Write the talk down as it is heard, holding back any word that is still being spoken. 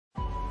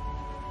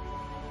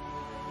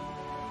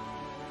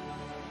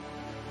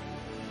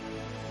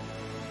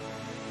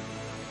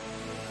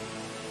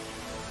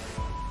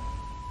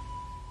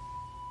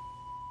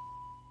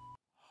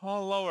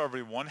Hello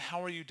everyone,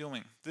 how are you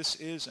doing? This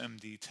is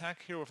MD Tech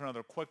here with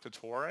another quick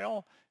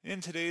tutorial.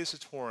 In today's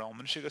tutorial, I'm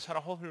going to show you guys how to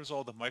hopefully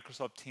resolve the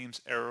Microsoft Teams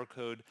error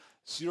code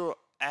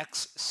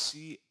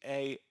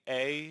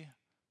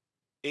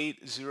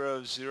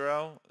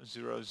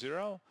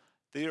 0xcaa80000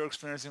 that you're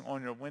experiencing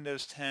on your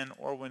Windows 10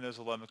 or Windows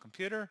 11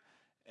 computer.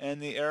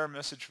 And the error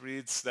message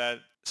reads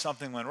that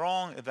something went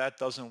wrong. If that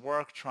doesn't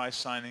work, try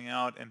signing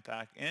out and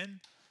back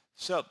in.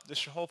 So this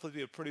should hopefully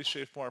be a pretty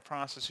straightforward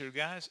process here,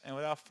 guys. And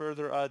without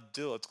further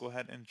ado, let's go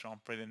ahead and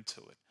jump right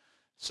into it.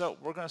 So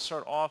we're going to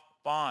start off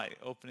by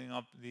opening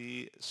up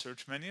the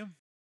search menu.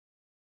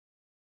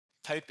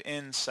 Type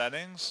in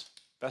settings.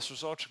 Best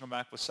result should come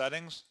back with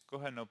settings. Go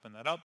ahead and open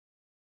that up.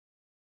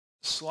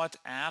 Select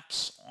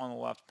apps on the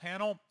left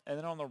panel. And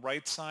then on the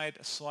right side,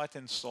 select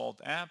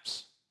installed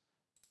apps.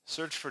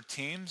 Search for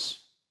Teams.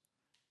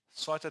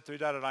 Select the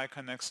three-dotted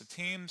icon next to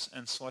Teams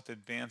and select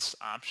advanced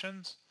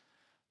options.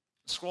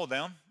 Scroll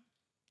down,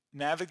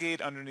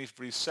 navigate underneath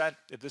reset.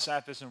 If this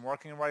app isn't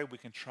working right, we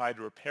can try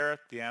to repair it.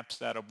 The app's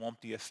data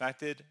won't be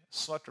affected.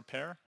 Select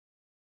repair.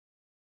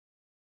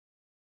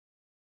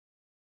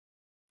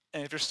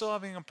 And if you're still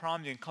having a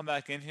problem, you can come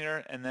back in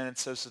here and then it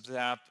says if the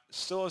app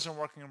still isn't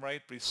working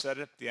right, reset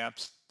it. The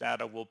app's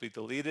data will be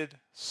deleted.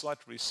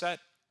 Select reset.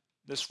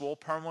 This will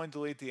permanently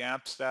delete the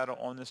app's data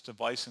on this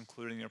device,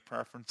 including your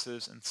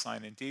preferences and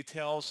sign-in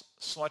details.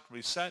 Select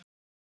reset.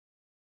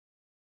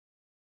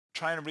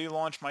 Try and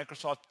relaunch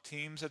Microsoft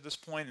Teams at this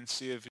point and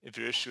see if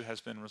your issue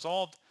has been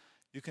resolved.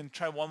 You can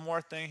try one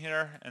more thing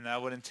here, and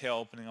that would entail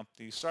opening up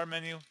the start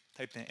menu,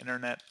 type in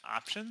Internet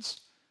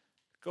Options.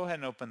 Go ahead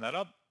and open that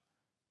up.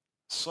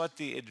 Select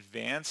the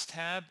Advanced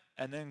tab,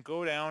 and then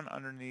go down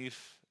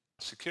underneath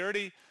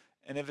Security.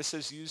 And if it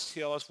says use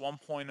TLS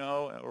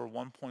 1.0 or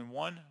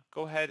 1.1,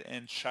 go ahead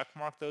and check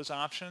mark those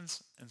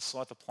options and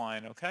select Apply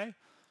and OK.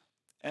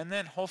 And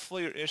then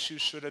hopefully your issue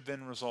should have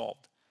been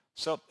resolved.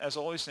 So, as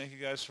always, thank you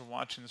guys for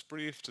watching this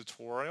brief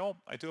tutorial.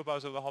 I do hope I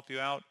was able to help you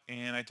out,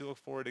 and I do look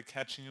forward to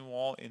catching you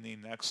all in the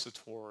next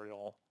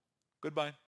tutorial. Goodbye.